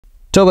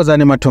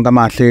Thokozani mathonga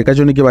mahle ka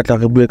jone ke batla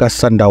re bue ka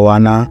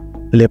sandawana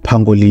le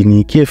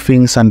pangolin. Ke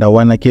efeng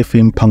sandawana ke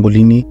efeng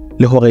pangolin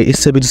le hore e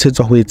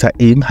sebedisetswa ho etsa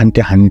eng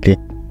hantle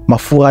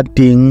mafura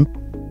teng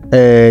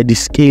di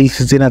scales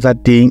tsena tsa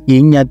teng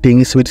eng ya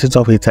teng e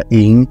sebedisetswa ho etsa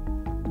eng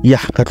ya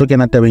ka tlo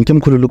kena tabeng ke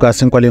mkhulu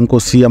Lucas nkwale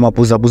nkosi ya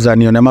mabuza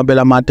buzani yona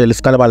mabela mate le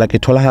skala bala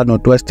ke thola ha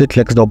North West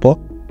Klerksdorp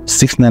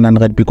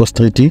 6900 Biko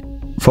Street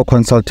for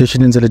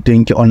consultation in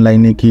teng ke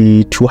online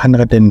ke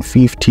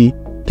 250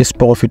 ke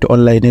profit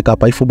online ka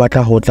pa ifu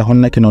batla ho tla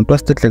honna ke North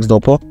West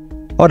Klerksdorp.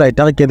 Alright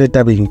re ke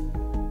tabeng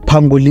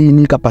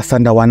pangolin ka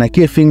sandawana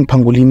ke efeng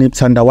pangolin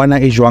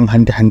sandawana e jwang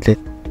hantle.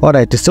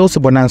 Alright seo se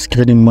bonang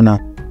screening mona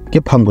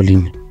ke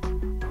pangolin.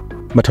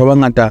 Batho ba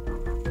ngata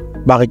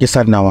ba re ke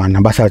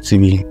sandawana ba sa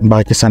tsebeng ba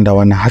re ke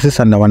sandawana ha se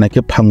sandawana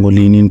ke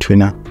pangolin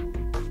ntwena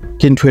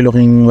ke ntwe le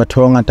reng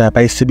batho ba ngata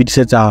ba e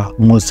sebedisetsa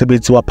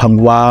mosebetsi wa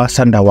pangwa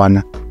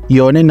sandawana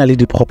yone na le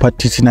di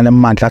properties na le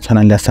matla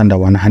tshwanang le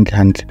sandawana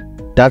hantle.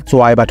 That's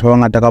why batho ba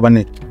ngata ka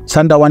bane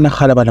sandawana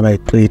khala bana ba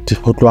iqete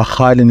ho tloa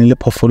khale ne le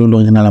phofolo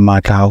le rena la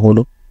matla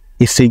haholo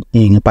e seng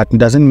eng but it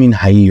doesn't mean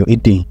ha iyo e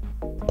teng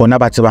gona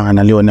ba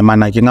tsebangana le yone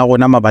mana ke nga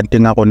rona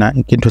mabanteng a rona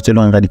ke ntho tse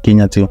leng ra di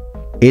kenya tseo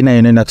ena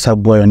yone na ka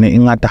bua yone e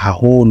ngata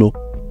haholo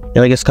e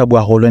re ke ska bua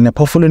haholo ene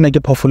phofolo ena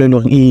ke phofolo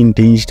le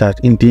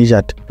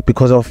endangered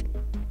because of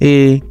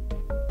in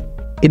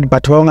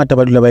batho ba ngata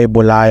ba dula ba e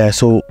bolaya.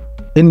 So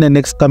in the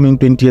next coming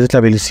 20 years it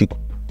tla be le siko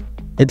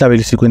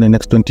in the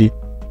next 20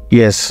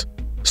 years.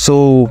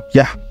 So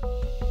yeah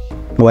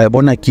wa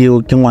bona ke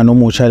ngwana o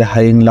motjha le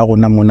haeng la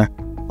rona mona.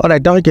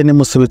 Alright re kene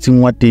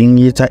mosebetsing wa teng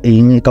e etsa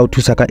eng e ka o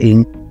thusa ka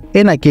eng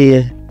ena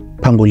ke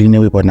pangolin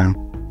we bonang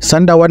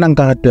sandawana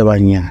nka ratwa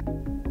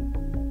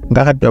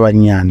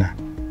banyana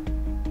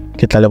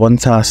ke tla le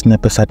bontsha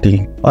snap sa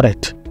teng.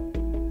 Alright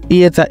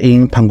e etsa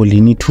eng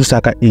pangolin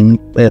thusa ka eng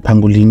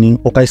pangolin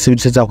o ka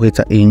sebedisetsa ho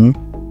etsa eng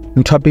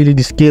ntho pele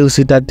di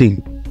scales ta teng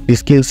di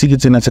scales ke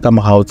tsena tse ka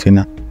mogao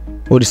tsena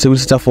o di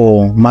sebedisetsa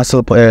for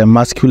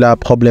muscular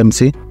problems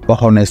wa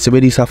hona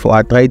sebedisa for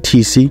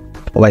arthritis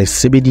wa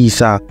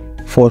sebedisa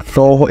for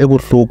hloho e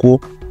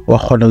bohloko wa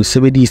khona ho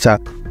sebedisa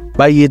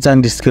ba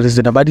etsang di scales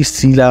tsena ba di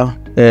sila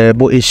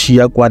bo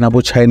Asia kwana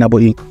bo China bo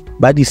eng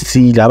ba di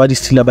sila ba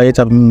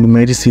etsa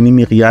medicine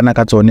meriana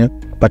ka tsone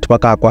batho ba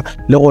kakwa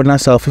le rona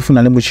self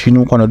ifuna le motšhini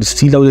o khona di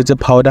sila o etse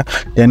powder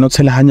then o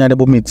tshela hanyane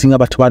bo metsing a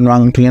batho ba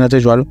nwang ntonyana tse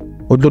jwalo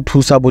o tlo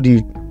thusa bo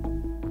di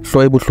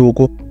hloe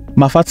bohloko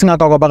mafatsheng a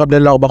ka ba re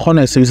bolella hore ba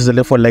khona sebedisa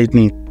le for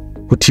lightning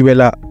ho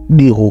thibela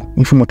diro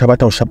if motho ba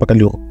tla o shapa ka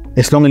lero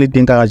as long le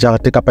teng ka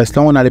jarate kapa as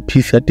long ona le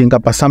piece ya teng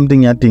kapa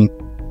something ya teng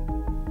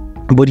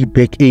body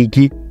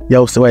backache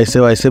ya o se wa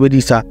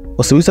sebedisa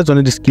o sebedisa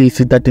tsone di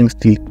skills ta teng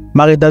still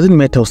mara it doesn't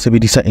matter o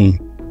sebedisa eng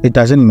it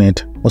doesn't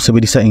matter o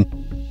sebedisa eng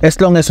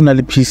as long as ona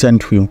le piece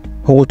and you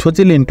ho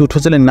thotse lento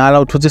thotse le nala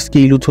o thotse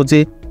scale o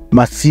thotse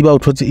masiba o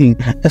thotse eng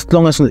as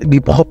long as the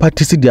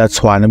properties di a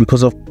tshwana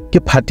because of ke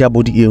part ya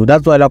body eo.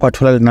 That's why la kwa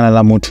thola le nala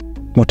la motho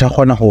a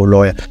khona ho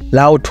loya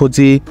la o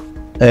thotse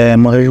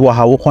moriri wa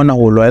hao o khona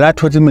ho loya la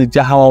thotse metsi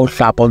ya hao o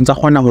hlapa o ntsa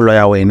khona ho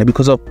loya wena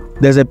because of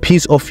there's a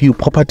piece of you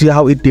property ya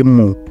hao e teng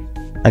mo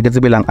a ke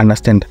tsebelang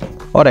understand.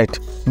 Alright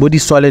body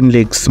swollen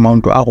legs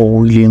mount a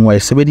go ileng wa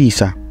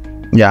sebedisa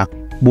ya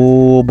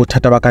bo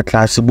bothata ba ka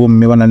tlase bo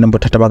mme bana le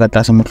bothata ba ka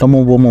tlase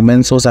mohlomong bo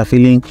moment so sa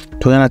feeling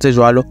thonyana tse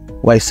jwalo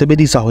wa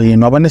sebedisa ho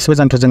yena wa bona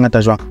sebetsa ntho tse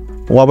ngata jwang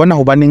wa bona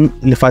ho baneng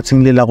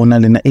lefatsheng le la rona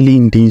lena e le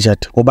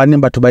endangered ho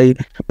baneng batho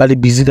ba le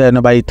busy ka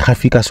yona ba e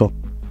traffica so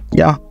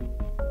yeah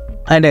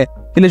and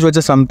ile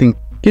jwetse something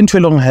ke ntho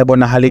e leng ha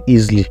bona hale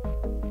easily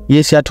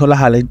yes ya thola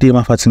hale te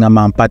mafatsheng a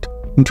mang but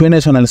ntho ena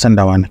e tshwana le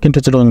sandawana ke ntho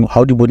tse leng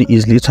ha o di bone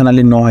easily e tshwana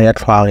le noha ya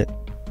tlhware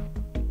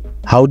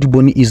how di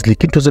bone easily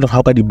ke ntho tse leng ha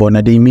o ka di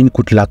bona they mean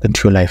good luck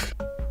into your life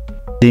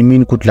they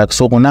mean good luck.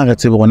 So rona re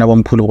tsebe rona ba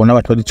mpholo rona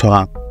batho ba di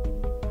tshwarang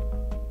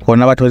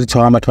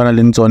batho ba na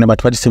le ntsone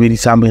batho ba di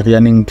sebedisang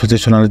merianeng ntho tse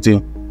tshwana le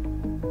tseo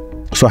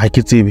so ha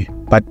ke tsebe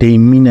but they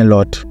mean a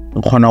lot.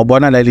 Khona o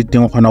bona la le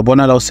teng khona o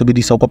bona la o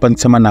sebedisa o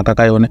kopantshe manaka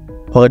ka yone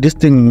hore this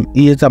thing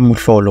e etsa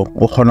mohlolo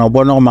o khona o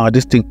bona hore mara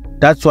this thing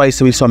that's why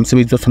sebediswa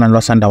mosebetsi o tshwanang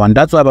le sandawana.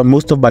 That's why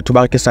most of batho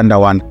ba re ke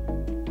sandawana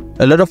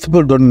a lot of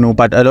people don't know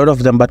but a lot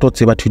of them ba tlo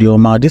tseba thudio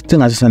mara this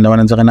thing as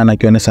sandawana ntse re nana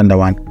ke yone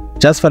sandawana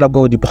just for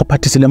go di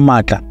properties le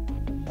matla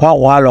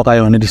wa lo ka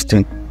yone this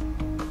thing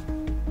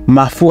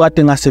mafura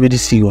teng a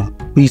sebedisiwa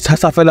o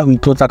itshasa fela ho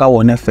itlotsa ka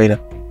wona fela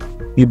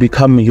you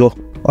become yo.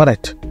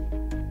 Alright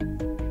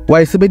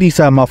wa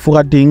sebedisa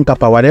mafura teng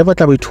kapa whatever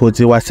tla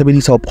bothotse wa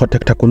sebedisa ho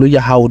protecta koloi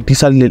ya hao ho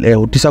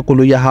disa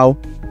koloi ya hao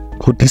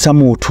ho disa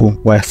motho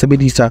wa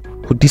sebedisa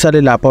ho disa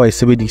le lapa wa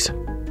sebedisa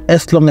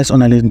as long as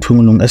ona le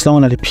nthungulong as long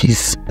ona le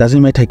peace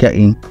doesn't matter ke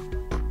eng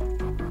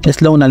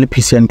as long ona le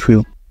peace and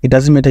true it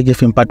doesn't matter ke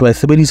feng but wa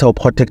sebedisa ho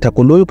protecta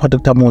koloi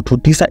protecta motho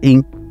disa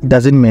eng it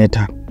doesn't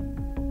matter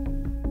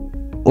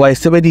wa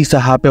sebedisa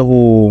hape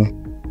ho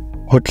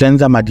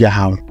cleanse madi ya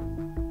hao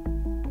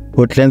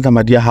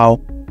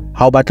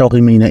ha o batla ho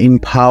remain in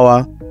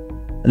power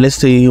let's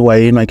say wa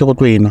enwa ke go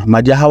tlwena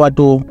madi ya hao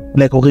to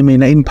like ho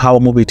remain in power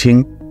mo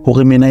betheng ho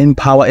remain in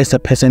power as a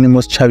person mo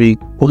setjhabeng,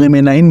 ho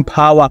remain in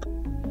power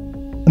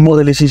mo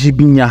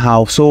relationship-ing ya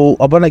hao. So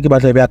a bona ke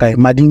batla be kae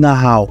mading a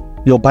hao,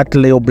 your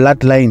battle, your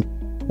bloodline,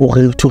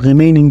 or to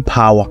remain in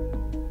power.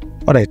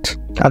 Alright,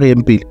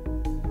 RMP.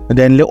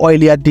 Then the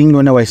oil ya ting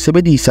yona wa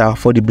sebedisa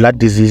for the blood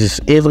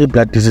diseases, every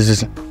blood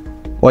diseases.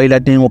 Oil ya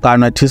ting o ka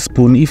nwa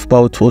teaspoon, if ba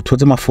o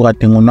thotse mafura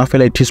teng o nwa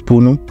fela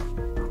teaspoon.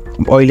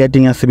 Oil ya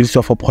ting ya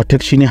sebediswa for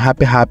protection,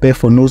 hape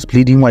for nose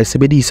bleeding wa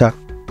sebedisa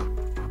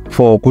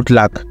for good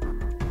luck,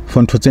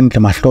 for ntho tse ntle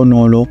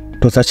mahlonolo,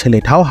 ntho tsa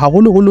tjhelete. Ha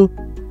haholo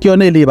ke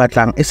yona e le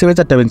batlang e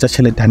sebetsa tabeng tsa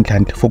tjhelete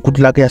hantle. For good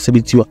luck ya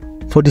sebetsiwa,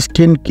 for the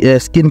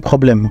skin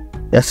problem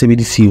ya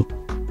sebedisiwa,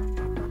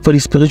 for the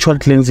spiritual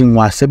cleansing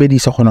wa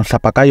sebedisa khona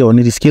hlapa ka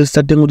yone. Di skills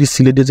tsa teng o di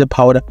siledetse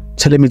powder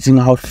tshele metsing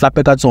ha o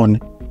hlape ka tsone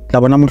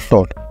tla bona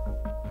mohlolo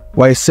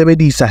wa e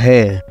sebedisa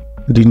he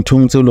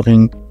dinthong tse lo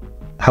reng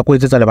ha ko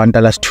etsetsa lebanta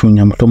la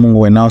sethunya mohlomong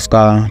wena o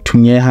ska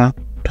thunyeha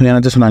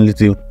thunyana tse sonang le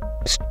tseo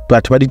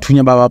batho ba di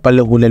thunya ba bapa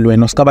le hole le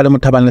wena o ska ba le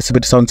mothabang le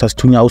sebedisa o ntsha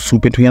sethunya o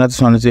supe thunyana tse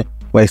sonang le tse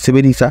wa e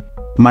sebedisa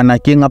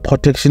manakeng a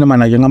protection,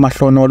 manakeng a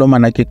mahlonolo,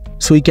 manakeng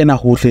so ikena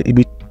hohle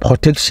e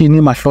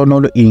protection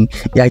mahlonolo eng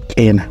ya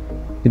kena.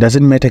 It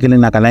doesn't matter ke le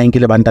naka la eng ke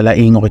le banta la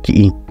eng or ke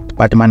eng,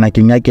 but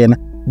manakeng ya kena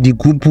di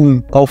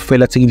groupung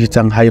kaofela tse di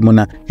tsang hae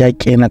mona ya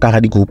kena ka ga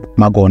di group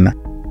magona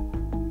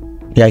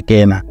ya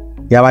kena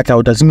ya batla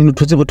o doesn't mean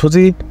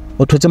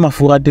o thotse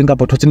mafura teng ka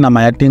thotse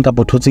nama ya teng ka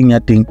thotse ya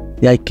teng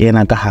ya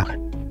kena ka hare,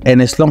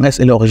 and as long as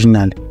ele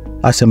original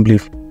assembly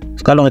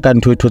ska lo ka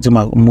ntho e thotse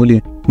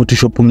mole motho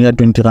shopong ya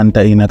 20 rand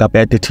ina ka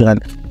ya 30 rand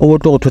o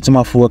botlo go thotse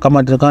mafura ka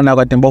na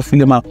ka teng ba o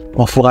file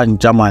mafura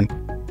ntja man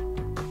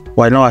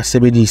wena wa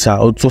sebedisa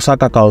o tsosa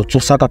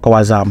ka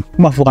wa zama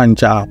mafura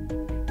ntja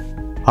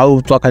ha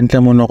o tswa ka ntle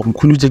mona go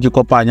mkhulutse ke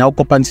kopanya o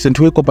kopantse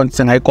ntho e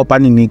kopantse ha e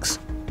kopane nix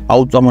ha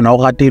o tswa mona o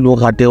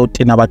rate o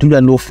tena batho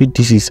le no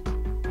fitisisa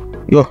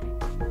yo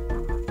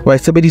wa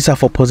sebedisa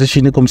for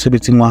position e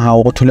komsebetsing wa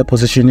hao go thole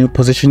position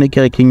e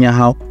kerekeng ya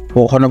hao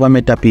go khona ba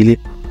metapele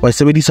wa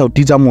sebedisa o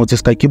titsa motse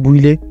ska ke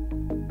buile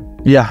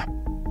yeah.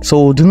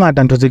 So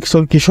dingata ntho tse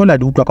ke shola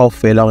di utlwa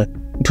kaofela gore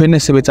ntho ene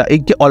sebetsa e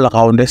ke all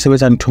around e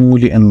sebetsa nthongwe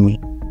le enngwe.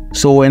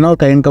 So wena o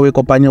ka enka we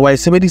kopanya wa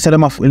sebedisa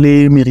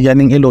le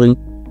merianeng e loreng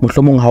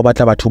mohlomong ha o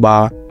batla batho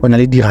ba bona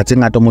le dira tse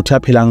ngata motho a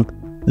phelang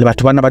le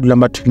batho bana ba dulang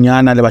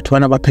bathunyana le batho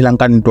bana ba phelang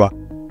ka ntwa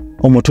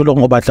o motho le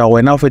go batla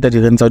wena o feta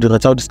direntsao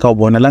o di ska o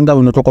bona langa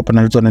o no tlo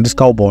kopana le tsona di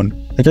ska o bona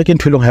e ke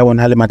ntho e leng ha e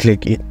bona le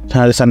matleke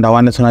tshwana le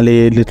sandawane tshwana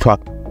le tlhwa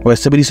wa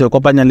sebedisa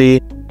kopanya le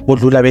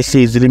bodlula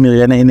behlezi le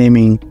meriana ene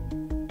emeng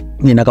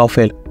ina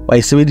kaofela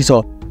wa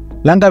sebedisa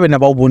langa bena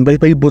ba o bona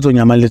ba ibotso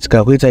nyama le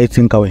tsika go etsa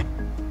etseng ka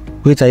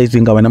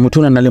wena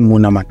motho o na le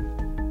mona man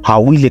ha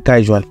o ile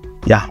kae jwale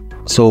yeah.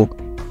 So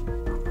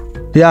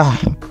yeah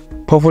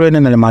phofolo ene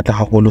na le matla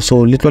haholo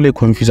so le tlo le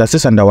confuse se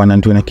sandawana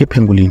ntho ena ke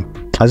pangolin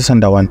ha se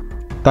sandawana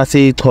ka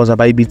se Xhosa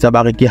ba ibitsa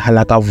ba re ke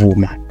halaka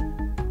vuma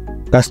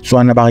ka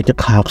Setswana ba re ke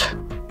khakha.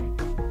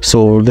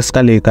 So le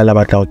ska le ka la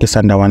batla ke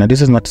sandawana,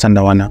 this is not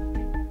sandawana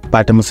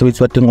but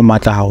mosebetsi wa teng o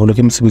matla haholo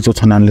ke mosebetsi o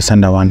tshwanang le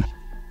sandawana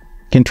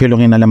ke ntho e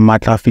leng ena le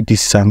matla a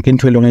fetisisang ke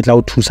ntho e leng e tla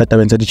o thusa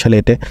tabeng tsa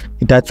ditjhelete.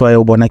 That's why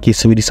o bona ke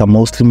sebedisa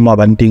mostly mo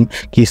banting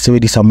ke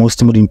sebedisa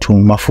mostly mo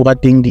dinthong mafura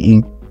teng di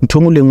eng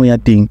nthong le nngwe ya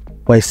teng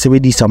wa e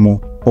sebedisa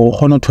mo o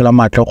kgona ho thola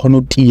matla o kgona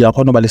ho tia o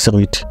kgona ba le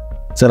seriti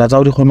tsela tsa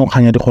o di kgona ho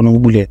khanya di kgona ho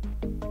bulela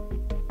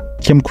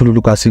ke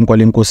mkhulu ka seng kwa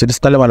leng go se di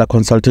ska lebala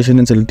consultation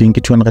ntse le teng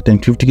ke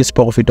 250 ke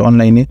profit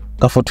online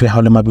ka photo ya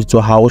ha le mabitso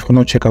ha o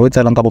kgona ho checka o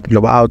etsalang ka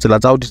bophelo ba hao tsela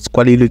tsa o di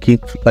kwalile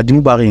ke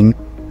badimo ba reng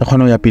re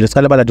kgona ho ya pele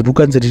ska lebala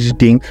dibuka ntse di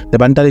teng le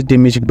banta le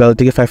magic belt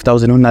ke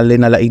 5000 o na le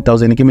na la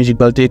 8000 ke magic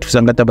belt e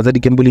thusang ka taba tsa di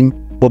gambling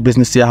bo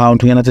business ya hao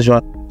nthunyana tse jwa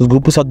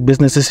group sa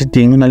business se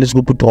teng na le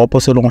group drop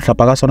se lo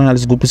hlapa ka sona na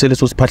le group se le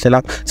so se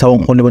phahlela sa o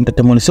nkgone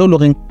bontatemone se o lo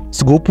reng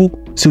se group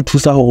se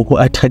thusa ho go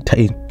attract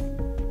in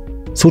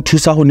so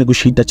thusa ho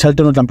negotiate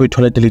tjhelete no tlampo e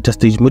thola at the later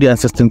stage mo di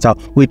ancestors tsa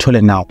o e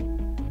thole now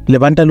le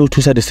banta lo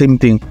thusa the same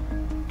thing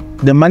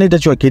the money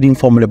that you are getting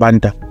from le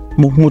banta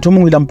motho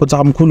mongwe la mpotsa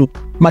ga mkhulu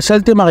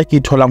mashalte mara ke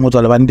tholang ho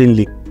tswa le bandeng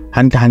le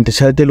hante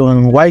tjhelete lo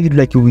why did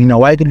like you winner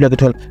why did like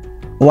thola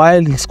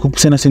why scoop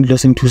sena se ndlo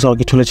seng thusa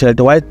ke thola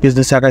tjhelete why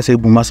business ya ka se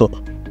buma so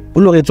o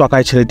lo re tswa ka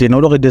tjhelete no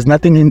lo re there's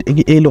nothing in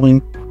e lo reng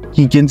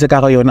ke kentse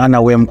ka ga yona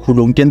ana we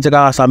mkhulu nkentse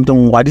ka ga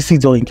something wa di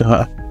sitso ke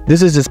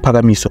this is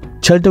phagamiso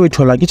tjhelete we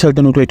thola ke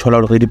tjhelete no tlo e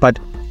thola already but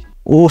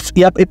o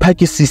ya e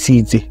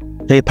phakisisitse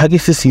re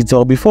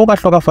phakisisitse before ka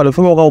hlokafala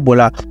before ka o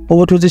bola o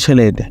bothotse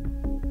tjhelete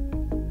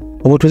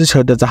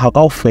tsa ha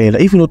kaofela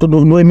if no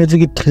emetse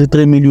ke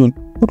 3 million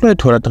o tlo e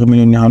thola 3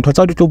 million ya ntho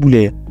tsa di tlo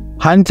buleha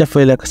hantle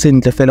fela ka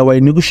sentle fela wa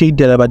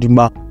negotiate la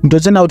badima ntho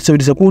tsena o di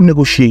sebedisa ko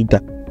negotiate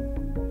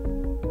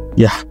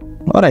yeah.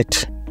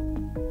 Alright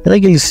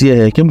re ke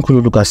sia ke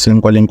mkhulu ka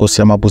seng kwa leng go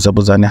se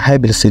mabuzabuzane ha e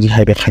be se di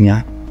ha e be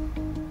khanya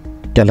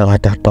ke la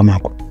rata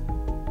pamako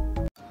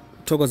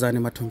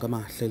Thokozane mathong ka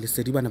mahle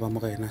lesedi bana ba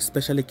morena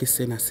especially ke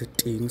sena se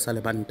teng sa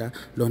lebanta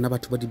lona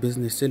batho ba di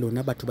business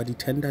lona batho ba di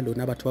tender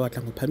lona batho ba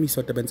batlang ho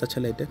phamiswa tabeng tsa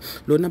tjhelete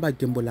lona ba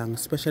gembolang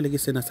especially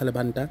ke sena sa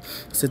lebanta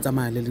se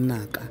tsamaya le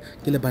lenaka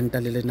ke lebanta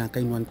le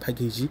lenaka in one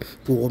package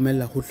go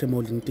romella hohle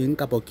mo leng teng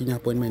kapa o kenya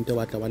appointment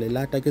wa tla wa le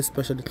lata ke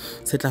special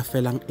se tla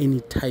felang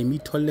anytime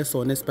itholle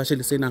sone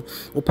especially sena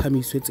o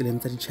phamiswe tseleng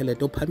tsa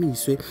ditjhelete o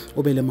phamiswe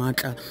o be le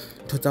matla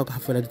thotsa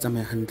ka fela di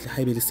tsamaya hantle ha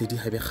ebe lesedi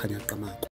ha be kganya qamako.